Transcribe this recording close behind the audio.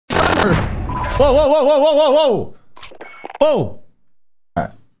Whoa, whoa, whoa, whoa, whoa, whoa, whoa! Whoa!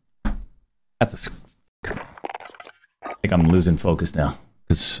 Alright. That's a... I think I'm losing focus now.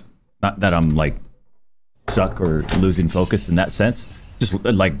 Because, not that I'm, like, suck or losing focus in that sense. Just,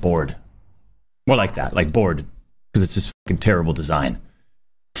 like, bored. More like that, like bored. Because it's just fucking terrible design.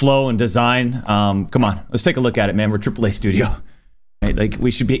 Flow and design. Come on, let's take a look at it, man. We're AAA Studio. Right? Like,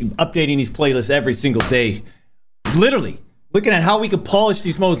 we should be updating these playlists every single day. Literally. Looking at how we can polish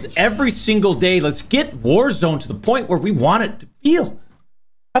these modes every single day. Let's get Warzone to the point where we want it to feel.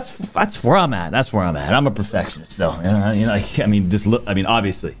 That's where I'm at. That's where I'm at. I'm a perfectionist, though. You know, I mean, just look. I mean,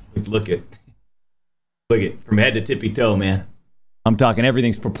 obviously, look at from head to tippy toe, man. I'm talking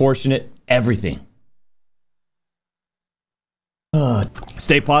everything's proportionate. Everything.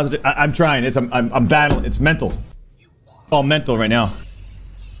 Stay positive. I'm trying. I'm battling. It's mental. It's all mental right now.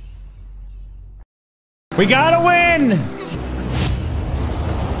 We gotta win.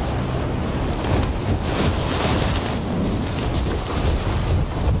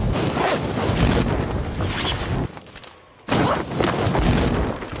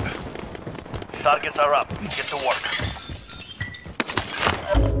 Targets are up. Get to work.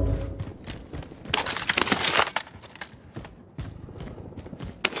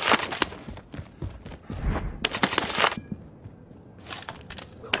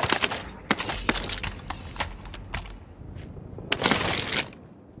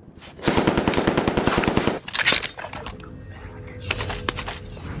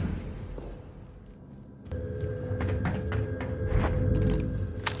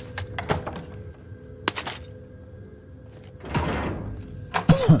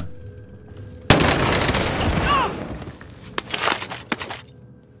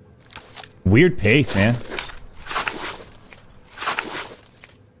 Weird pace, man.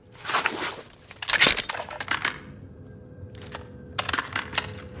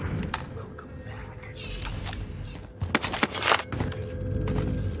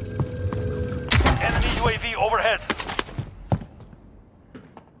 Enemy UAV overhead.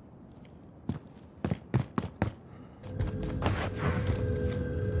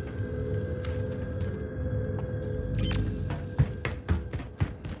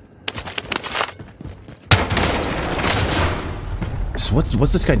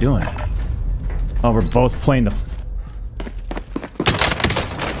 What's this guy doing? Oh, we're both playing the...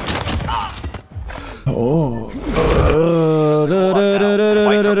 Oh.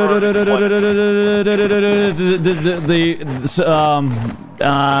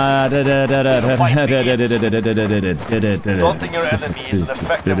 Daunting your enemy is an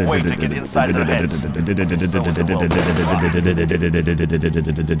effective way to get inside their heads.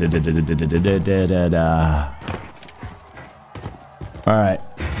 All right.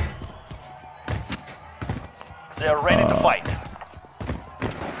 They are ready to fight.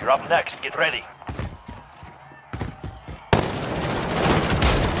 You're up next. Get ready.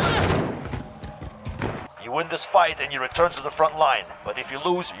 You win this fight and you return to the front line. But if you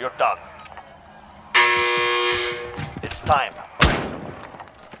lose, you're done. It's time.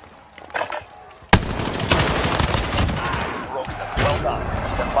 Roxanne, well done.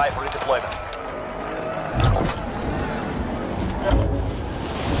 Stand by for redeployment.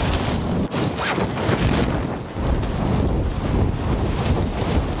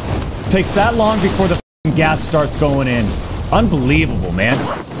 Takes that long before the gas starts going in. Unbelievable, man.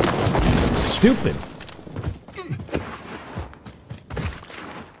 Stupid.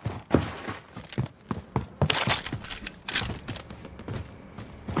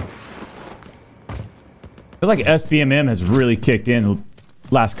 I feel like SBMM has really kicked in the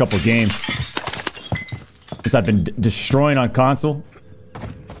last couple of games. Since I've been destroying on console.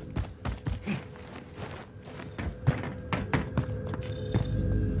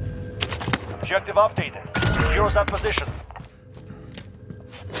 Objective updated. Secure that position.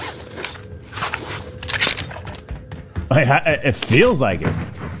 It feels like it.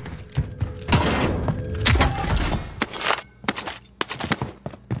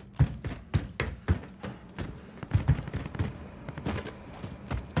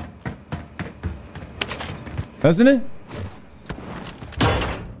 Doesn't it?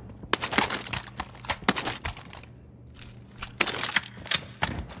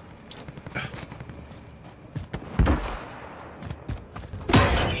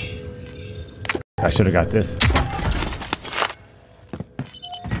 I should have got this.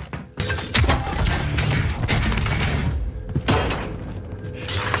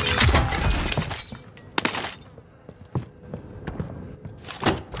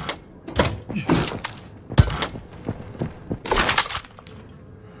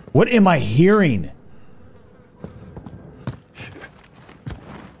 What am I hearing?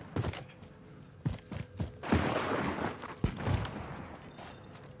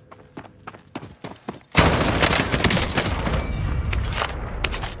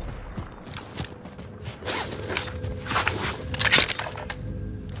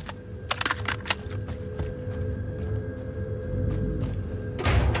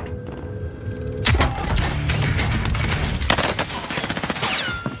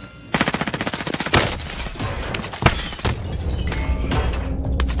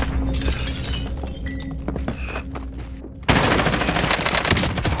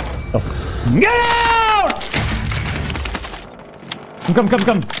 Get out!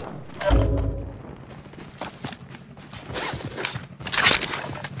 Come.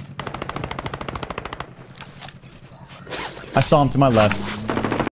 I saw him to my left.